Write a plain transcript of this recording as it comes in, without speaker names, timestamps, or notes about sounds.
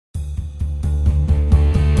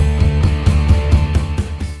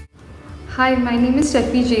Hi, my name is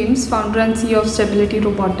Steffi James, founder and CEO of Stability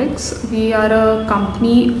Robotics. We are a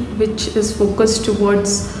company which is focused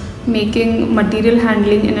towards making material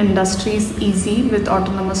handling in industries easy with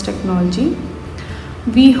autonomous technology.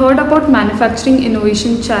 We heard about Manufacturing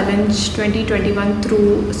Innovation Challenge 2021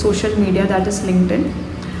 through social media, that is LinkedIn.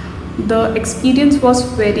 The experience was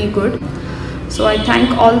very good. So I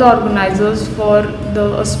thank all the organizers for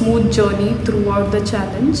the smooth journey throughout the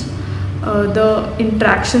challenge. The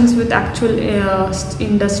interactions with actual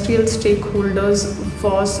industrial stakeholders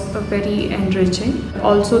was very enriching.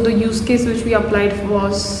 Also, the use case which we applied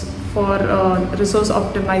was for resource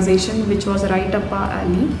optimization, which was right up our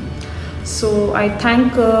alley. So I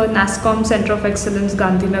thank NASSCOM Center of Excellence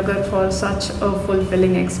Gandhinagar for such a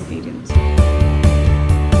fulfilling experience.